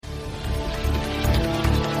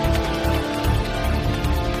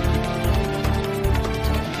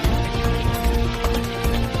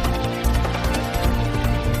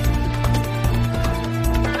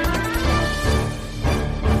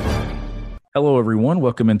Hello, everyone.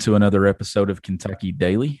 Welcome into another episode of Kentucky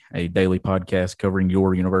Daily, a daily podcast covering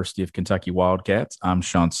your University of Kentucky Wildcats. I'm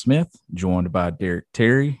Sean Smith, joined by Derek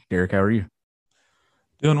Terry. Derek, how are you?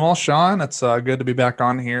 Doing well, Sean. It's good to be back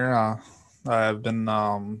on here. I've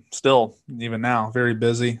been still, even now, very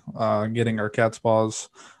busy getting our Cats Paws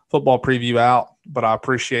football preview out, but I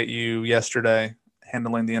appreciate you yesterday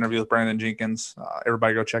handling the interview with Brandon Jenkins.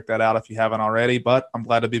 Everybody go check that out if you haven't already, but I'm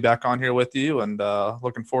glad to be back on here with you and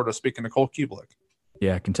looking forward to speaking to Cole Kubelik.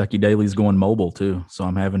 Yeah, Kentucky Daily's going mobile too. So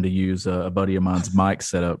I'm having to use a buddy of mine's mic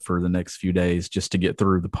setup for the next few days just to get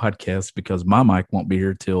through the podcast because my mic won't be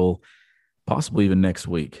here till possibly even next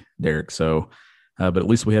week, Derek. But at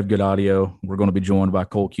least we have good audio. We're going to be joined by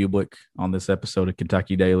Cole Kubelik on this episode of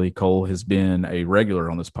Kentucky Daily. Cole has been a regular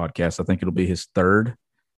on this podcast. I think it'll be his third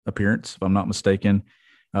appearance, if I'm not mistaken.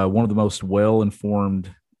 One of the most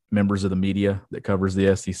well-informed members of the media that covers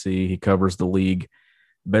the SEC. He covers the league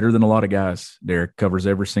better than a lot of guys. Derek covers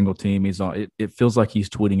every single team. He's on. It feels like he's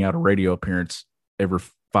tweeting out a radio appearance every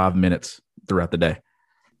 5 minutes throughout the day.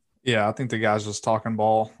 Yeah, I think the guy's just talking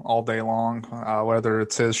ball all day long, whether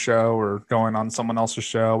it's his show or going on someone else's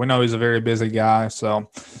show. We know he's a very busy guy, so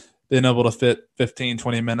being able to fit 15,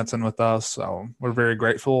 20 minutes in with us. So we're very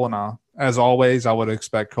grateful. And as always, I would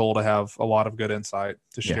expect Cole to have a lot of good insight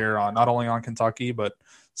to share on not only on Kentucky, but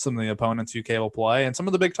some of the opponents UK will play and some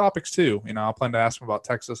of the big topics too. I plan to ask him about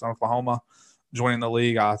Texas and Oklahoma joining the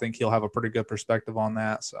league. I think he'll have a pretty good perspective on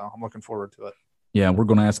that. So I'm looking forward to it. Yeah, we're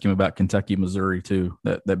going to ask him about Kentucky, Missouri too,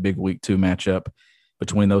 that big week 2 matchup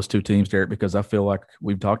between those two teams, Derek, because I feel like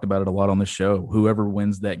we've talked about it a lot on this show. Whoever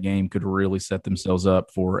wins that game could really set themselves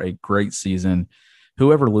up for a great season.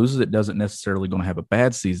 Whoever loses it doesn't necessarily going to have a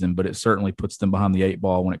bad season, but it certainly puts them behind the 8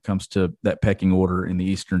 ball when it comes to that pecking order in the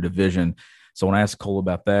Eastern Division. So when I ask Cole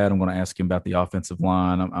about that, I'm going to ask him about the offensive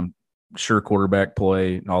line. I'm sure quarterback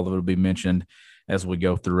play and all of it will be mentioned as we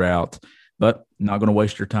go throughout. But not going to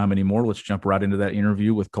waste your time anymore. Let's jump right into that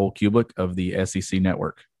interview with Cole Kubelik of the SEC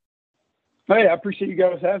Network. Hey, I appreciate you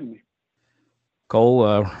guys having me.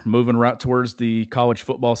 Cole, moving right towards the college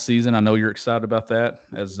football season. I know you're excited about that,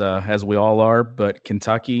 as we all are. But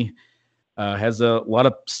Kentucky has a lot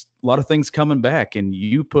of things coming back, and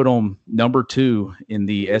you put them number 2 in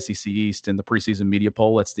the SEC East in the preseason media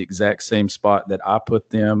poll. That's the exact same spot that I put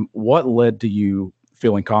them. What led to you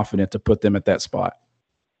feeling confident to put them at that spot?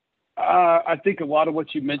 I think a lot of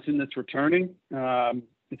what you mentioned that's returning.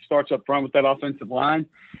 It starts up front with that offensive line.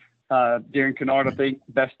 Darren Kennard, I think,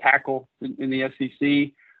 best tackle in the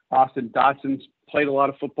SEC. Austin Dotson's played a lot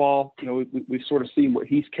of football. We've sort of seen what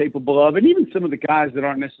he's capable of. And even some of the guys that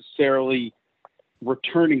aren't necessarily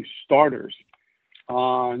returning starters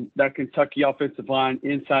on that Kentucky offensive line,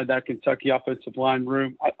 inside that Kentucky offensive line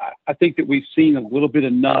room. I think that we've seen a little bit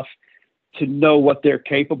enough to know what they're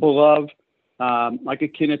capable of. Like a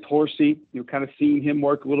Kenneth Horsey, kind of seeing him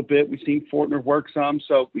work a little bit. We've seen Fortner work some.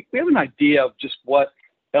 So we have an idea of just what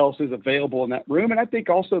else is available in that room. And I think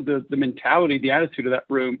also the mentality, the attitude of that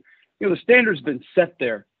room, the standard's been set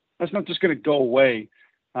there. That's not just going to go away.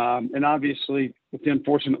 And obviously, with the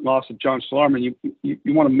unfortunate loss of John Schlarman,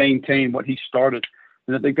 you want to maintain what he started.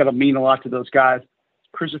 And that they've got to mean a lot to those guys.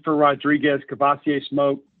 Christopher Rodriguez, Cavassier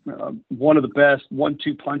Smoke, one of the best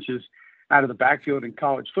 1-2 punches out of the backfield in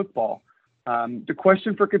college football. The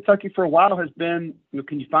question for Kentucky for a while has been,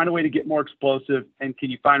 can you find a way to get more explosive, and can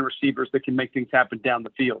you find receivers that can make things happen down the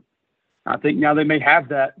field? I think now they may have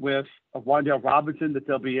that with a Wan'Dale Robinson that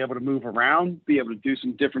they'll be able to move around, be able to do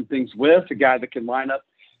some different things with, a guy that can line up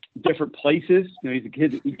different places. He's a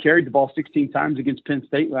kid that he carried the ball 16 times against Penn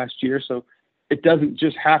State last year, so it doesn't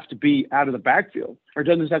just have to be out of the backfield, or it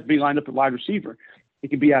doesn't just have to be lined up at wide receiver. It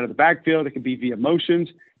can be out of the backfield. It can be via motions,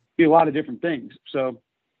 be a lot of different things. So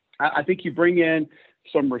I think you bring in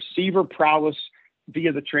some receiver prowess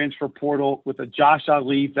via the transfer portal with a Josh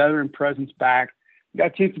Ali veteran presence back. You got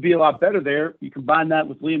a chance to be a lot better there. You combine that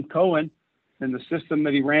with Liam Cohen and the system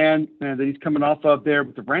that he ran and that he's coming off of there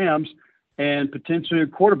with the Rams, and potentially a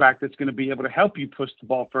quarterback that's going to be able to help you push the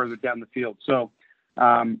ball further down the field. So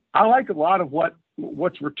I like a lot of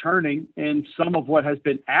what's returning and some of what has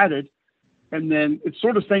been added. And then it's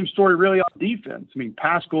sort of the same story really on defense. I mean,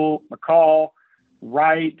 Pascal, McCall,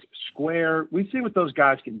 Wright, Square, we see what those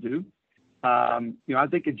guys can do. I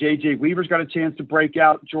think J.J. Weaver's got a chance to break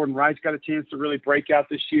out. Jordan Wright's got a chance to really break out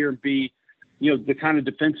this year and be, the kind of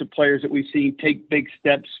defensive players that we've seen take big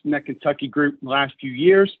steps in that Kentucky group in the last few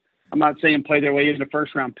years. I'm not saying play their way into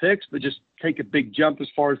first-round picks, but just take a big jump as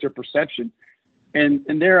far as their perception. And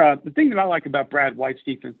they're the thing that I like about Brad White's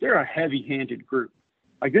defense, they're a heavy-handed group.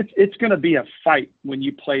 Like it's going to be a fight when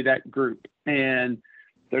you play that group. And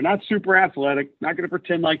They're not super athletic, not going to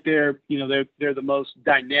pretend like they're the most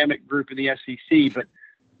dynamic group in the SEC, but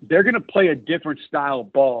they're going to play a different style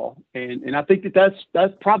of ball. And I think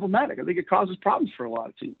that's problematic. I think it causes problems for a lot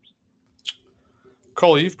of teams.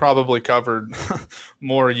 Cole, you've probably covered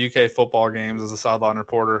more UK football games as a sideline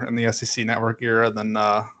reporter in the SEC Network era than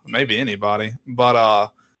maybe anybody.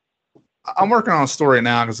 But I'm working on a story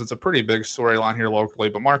now because it's a pretty big storyline here locally.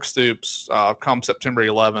 But Mark Stoops, come September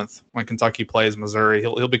 11th, when Kentucky plays Missouri,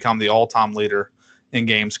 he'll become the all-time leader in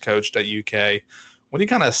games coached at UK. When you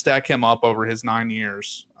kind of stack him up over his 9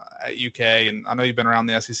 years at UK, and I know you've been around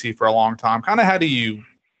the SEC for a long time, kind of how do you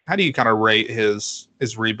kind of rate his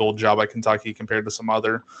rebuild job at Kentucky compared to some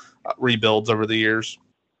other rebuilds over the years?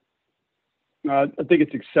 I think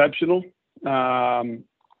it's exceptional.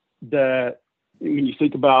 That when you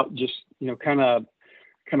think about just kind of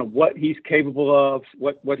what he's capable of,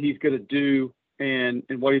 what he's going to do, and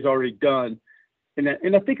what he's already done,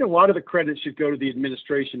 and I think a lot of the credit should go to the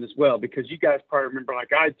administration as well, because you guys probably remember,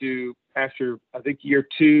 like I do, after I think year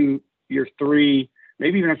 2, year 3.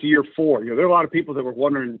 Maybe even after year 4, there are a lot of people that were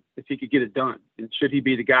wondering if he could get it done and should he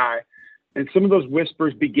be the guy. And some of those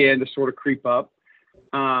whispers began to sort of creep up.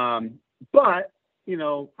 But,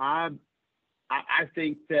 I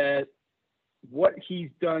think that what he's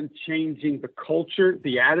done changing the culture,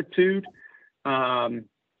 the attitude,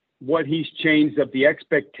 what he's changed of the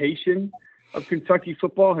expectation of Kentucky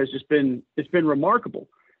football it's been remarkable.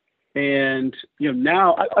 And,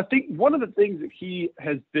 now I think one of the things that he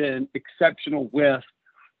has been exceptional with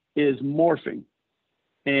is morphing.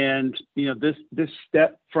 And, this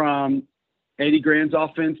step from Eddie Grant's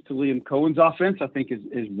offense to Liam Cohen's offense, I think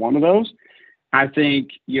is one of those. I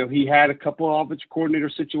think, he had a couple of offensive coordinator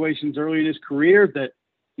situations early in his career that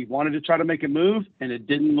he wanted to try to make a move and it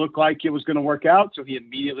didn't look like it was going to work out. So he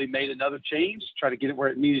immediately made another change, try to get it where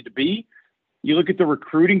it needed to be. You look at the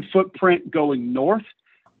recruiting footprint going north,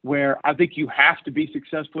 where I think you have to be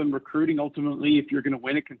successful in recruiting ultimately if you're going to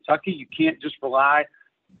win at Kentucky. You can't just rely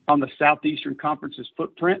on the Southeastern Conference's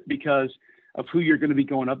footprint because of who you're going to be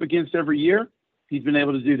going up against every year. He's been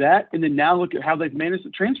able to do that. And then now look at how they've managed the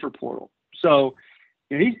transfer portal. So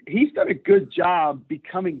he's done a good job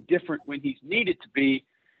becoming different when he's needed to be.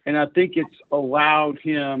 And I think it's allowed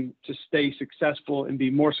him to stay successful and be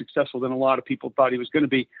more successful than a lot of people thought he was going to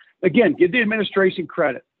be. Again, give the administration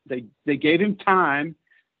credit. They gave him time.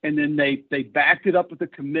 And then they backed it up with a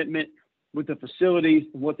commitment with the facilities,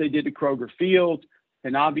 what they did to Kroger Field,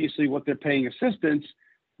 and obviously what they're paying assistants.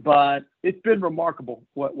 But it's been remarkable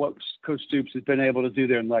what Coach Stoops has been able to do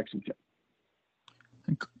there in Lexington.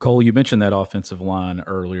 Cole, you mentioned that offensive line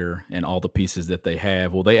earlier and all the pieces that they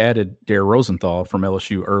have. Well, they added Dare Rosenthal from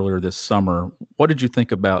LSU earlier this summer. What did you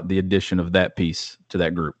think about the addition of that piece to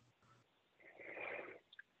that group?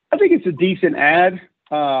 I think it's a decent add.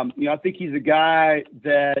 I think he's a guy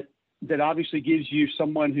that obviously gives you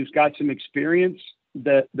someone who's got some experience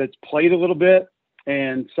that's played a little bit,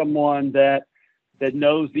 and someone that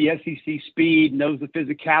knows the SEC speed, knows the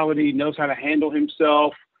physicality, knows how to handle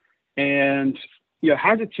himself, and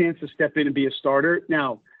has a chance to step in and be a starter.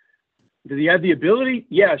 Now, does he have the ability?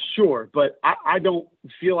 Yeah, sure, but I don't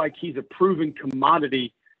feel like he's a proven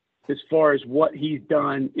commodity as far as what he's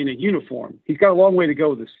done in a uniform. He's got a long way to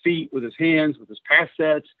go with his feet, with his hands, with his pass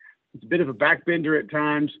sets. He's a bit of a backbender at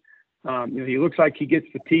times. He looks like he gets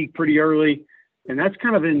fatigued pretty early, and that's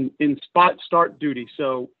kind of in spot start duty.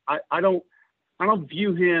 So I don't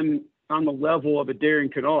view him on the level of a Darian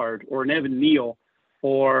Kennard or an Evan Neal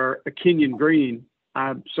or a Kenyon Green.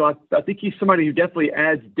 So I think he's somebody who definitely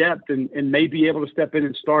adds depth and may be able to step in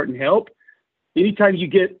and start and help. Anytime you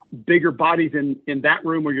get bigger bodies in that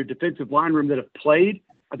room or your defensive line room that have played,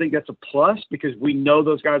 I think that's a plus because we know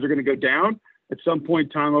those guys are going to go down at some point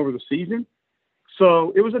in time over the season.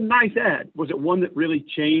 So it was a nice add. Was it one that really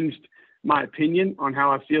changed my opinion on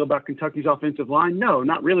how I feel about Kentucky's offensive line? No,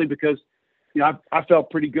 not really, because I felt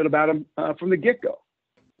pretty good about him from the get-go.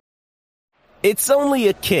 It's only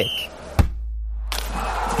a kick,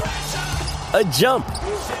 a jump,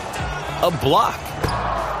 a block.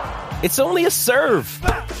 It's only a serve.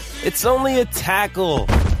 It's only a tackle,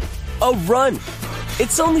 a run.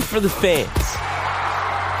 It's only for the fans.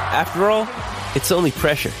 After all, it's only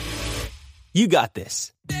pressure. You got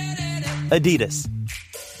this. Adidas.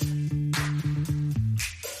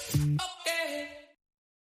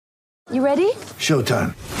 You ready?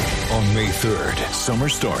 Showtime. On May 3rd, summer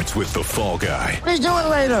starts with The Fall Guy. Let's do it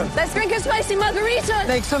later. Let's drink a spicy margarita.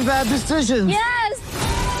 Make some bad decisions. Yes.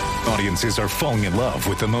 On Audiences are falling in love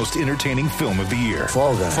with the most entertaining film of the year.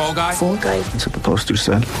 Fall Guy. Fall Guy? Fall Guy. That's what the poster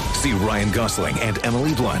said. See Ryan Gosling and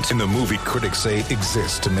Emily Blunt in the movie critics say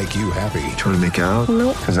exists to make you happy. Trying to make it out?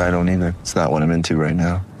 Nope. Because I don't either. It's not what I'm into right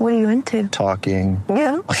now. What are you into? Talking.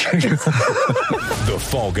 Yeah. The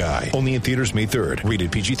Fall Guy. Only in theaters May 3rd.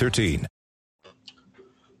 Rated PG-13.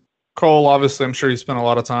 Cole, obviously, I'm sure you spent a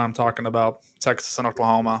lot of time talking about Texas and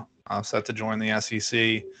Oklahoma set to join the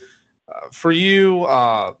SEC. For you,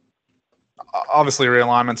 obviously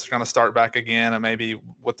realignments are going to start back again, and maybe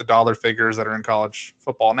with the dollar figures that are in college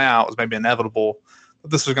football now, it was maybe inevitable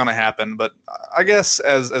that this was going to happen. But I guess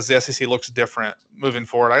as the SEC looks different moving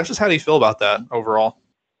forward, I guess just how do you feel about that overall?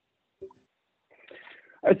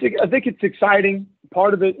 I think it's exciting.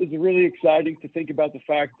 Part of it is really exciting to think about the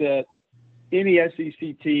fact that any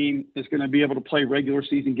SEC team is going to be able to play regular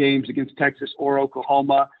season games against Texas or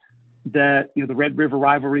Oklahoma. That the Red River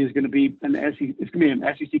rivalry is going to be an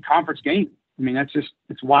SEC conference game. I mean,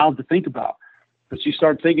 it's wild to think about. But you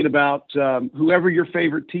start thinking about whoever your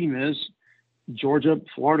favorite team is, Georgia,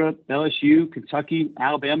 Florida, LSU, Kentucky,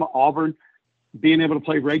 Alabama, Auburn, being able to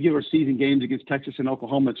play regular season games against Texas and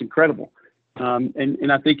Oklahoma, it's incredible.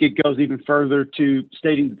 And I think it goes even further to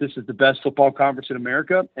stating that this is the best football conference in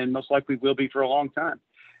America and most likely will be for a long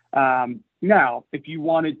time. Now, if you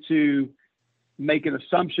wanted to make an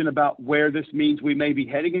assumption about where this means we may be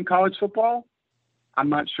heading in college football, I'm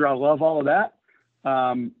not sure I love all of that.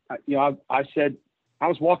 I said I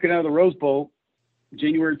was walking out of the Rose Bowl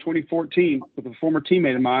January 2014 with a former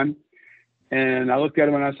teammate of mine, and I looked at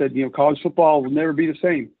him and I said, college football will never be the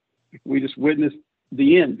same. We just witnessed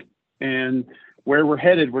the end. And where we're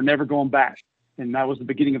headed, we're never going back. And that was the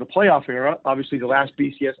beginning of the playoff era. Obviously, the last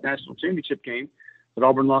BCS national championship game that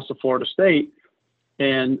Auburn lost to Florida State.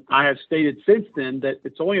 And I have stated since then that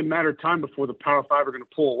it's only a matter of time before the Power Five are going to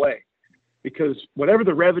pull away. Because whatever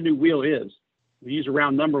the revenue wheel is, we use a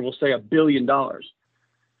round number, we'll say $1 billion.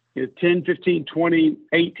 10, 15, 20,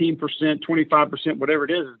 18%, 25%, whatever it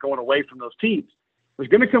is going away from those teams. There's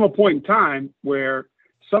going to come a point in time where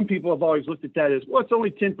some people have always looked at that as, well, it's only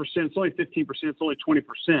 10%, it's only 15%, it's only 20%.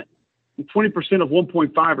 And 20% of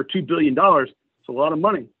 $1.5 or $2 billion, it's a lot of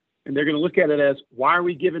money. And they're going to look at it as, why are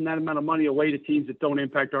we giving that amount of money away to teams that don't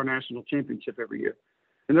impact our national championship every year?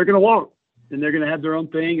 And they're going to walk, and they're going to have their own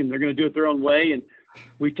thing, and they're going to do it their own way. And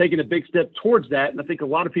we've taken a big step towards that. And I think a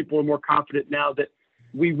lot of people are more confident now that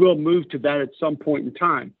we will move to that at some point in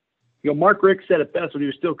time. Mark Richt said it best when he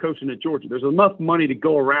was still coaching at Georgia. There's enough money to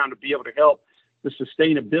go around to be able to help the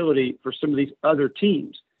sustainability for some of these other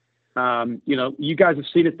teams. You guys have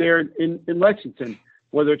seen it there in Lexington,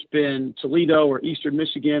 whether it's been Toledo or Eastern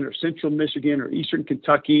Michigan or Central Michigan or Eastern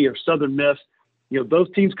Kentucky or Southern Miss.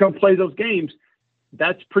 Those teams come play those games.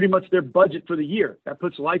 That's pretty much their budget for the year. That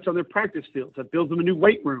puts lights on their practice fields. That builds them a new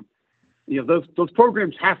weight room. Those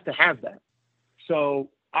programs have to have that. So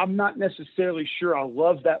I'm not necessarily sure I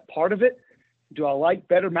love that part of it. Do I like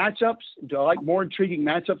better matchups? Do I like more intriguing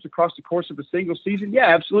matchups across the course of a single season? Yeah,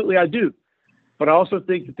 absolutely I do. But I also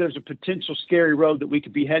think that there's a potential scary road that we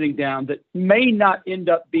could be heading down that may not end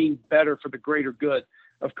up being better for the greater good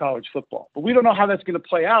of college football. But we don't know how that's going to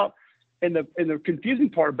play out. And the confusing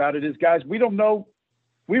part about it is, guys, we don't know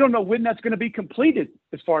when that's going to be completed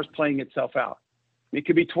as far as playing itself out. It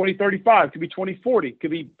could be 2035, it could be 2040, it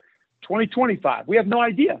could be 2025. We have no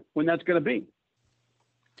idea when that's going to be.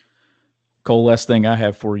 Cole, last thing I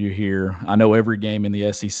have for you here. I know every game in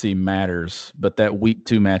the SEC matters, but that week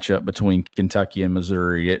 2 matchup between Kentucky and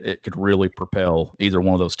Missouri, it could really propel either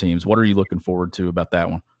one of those teams. What are you looking forward to about that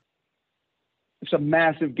one? It's a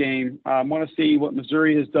massive game. I want to see what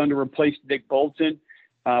Missouri has done to replace Nick Bolton.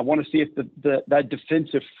 I want to see if that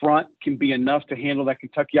defensive front can be enough to handle that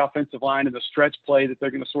Kentucky offensive line and the stretch play that they're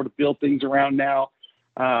going to sort of build things around now.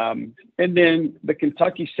 And then the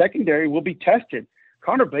Kentucky secondary will be tested.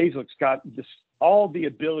 Connor Bazelak's got all the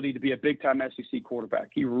ability to be a big-time SEC quarterback.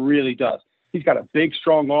 He really does. He's got a big,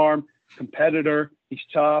 strong arm, competitor. He's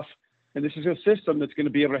tough. And this is a system that's going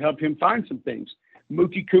to be able to help him find some things.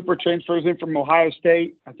 Mookie Cooper transfers in from Ohio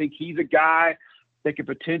State. I think he's a guy that could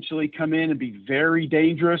potentially come in and be very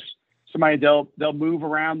dangerous. Somebody they'll move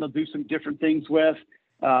around. They'll do some different things with.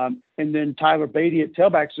 And then Tyler Beatty at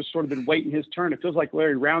tailback's just sort of been waiting his turn. It feels like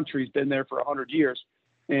Larry Roundtree's been there for 100 years.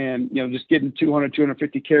 And, just getting 200,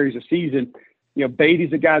 250 carries a season.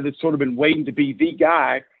 Beatty's a guy that's sort of been waiting to be the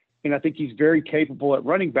guy, and I think he's very capable at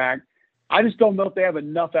running back. I just don't know if they have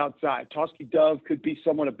enough outside. Tosky Dove could be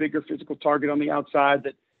somewhat a bigger physical target on the outside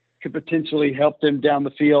that could potentially help them down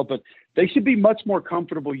the field, but they should be much more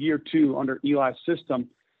comfortable year 2 under Eli's system.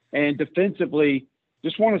 And defensively,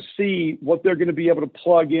 just want to see what they're going to be able to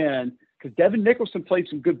plug in because Devin Nicholson played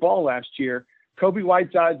some good ball last year. Kobe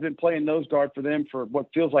Whiteside's been playing nose guard for them for what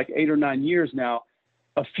feels like 8 or 9 years now.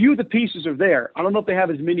 A few of the pieces are there. I don't know if they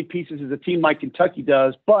have as many pieces as a team like Kentucky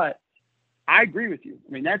does, but I agree with you.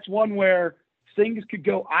 I mean, that's one where things could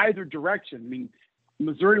go either direction. I mean,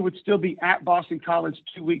 Missouri would still be at Boston College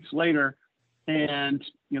 2 weeks later. And,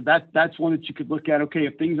 that's one that you could look at. Okay,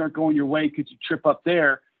 if things aren't going your way, could you trip up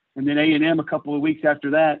there? And then A&M a couple of weeks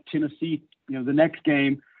after that, Tennessee, the next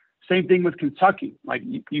game. Same thing with Kentucky. Like,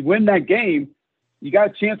 you win that game, you got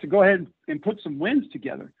a chance to go ahead and put some wins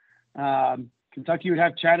together. Kentucky would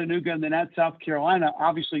have Chattanooga and then at South Carolina.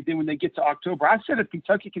 Obviously, then when they get to October, I said if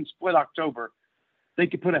Kentucky can split October, they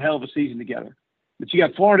could put a hell of a season together. But you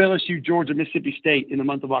got Florida, LSU, Georgia, Mississippi State in the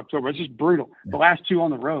month of October. It's just brutal. The last 2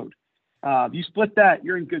 on the road. If you split that,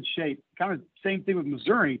 you're in good shape. Kind of same thing with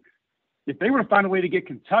Missouri. If they were to find a way to get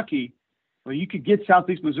Kentucky, well, you could get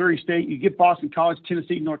Southeast Missouri State, you get Boston College,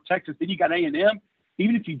 Tennessee, North Texas, then you got A&M.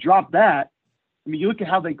 Even if you drop that, I mean, you look at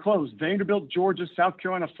how they close. Vanderbilt, Georgia, South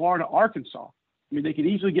Carolina, Florida, Arkansas. I mean, they could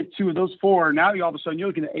easily get 2 of those 4. Now all of a sudden you're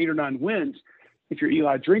looking at 8 or 9 wins if you're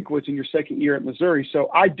Eli Drinkwitz in your second year at Missouri.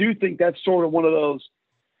 So I do think that's sort of one of those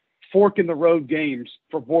fork in the road games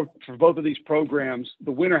for both of these programs.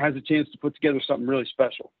 The winner has a chance to put together something really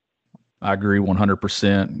special. I agree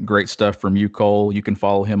 100%. Great stuff from you, Cole. You can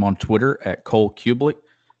follow him on Twitter at Cole Kublik.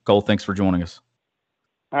 Cole, thanks for joining us.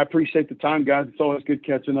 I appreciate the time, guys. It's always good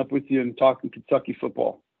catching up with you and talking Kentucky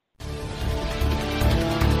football.